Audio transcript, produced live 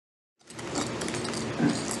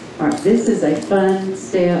All right, this is a fun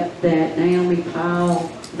step that Naomi Powell,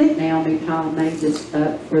 I think Naomi Powell made this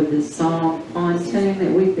up for this song, Boatin,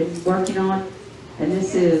 that we've been working on. And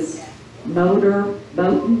this is motor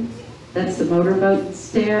boating. That's the motor boating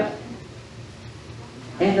step.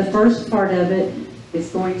 And the first part of it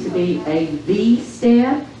is going to be a V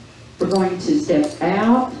step. We're going to step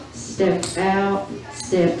out, step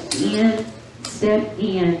in,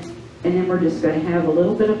 and then we're just going to have a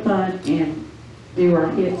little bit of fun and do our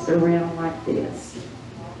hips around like this.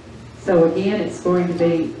 So again, it's going to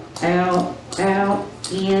be out,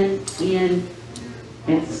 in,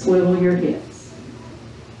 and swivel your hips.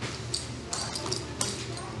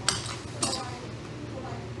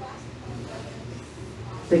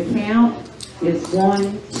 The count is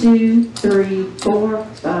 1, 2, 3, 4,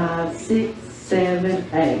 5, 6,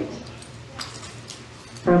 7, 8.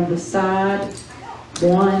 From the side,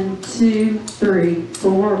 1, 2, 3,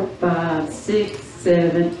 4, 5, 6,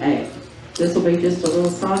 7, 8. This will be just a little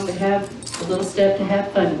song to have, a little step to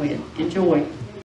have fun with. Enjoy.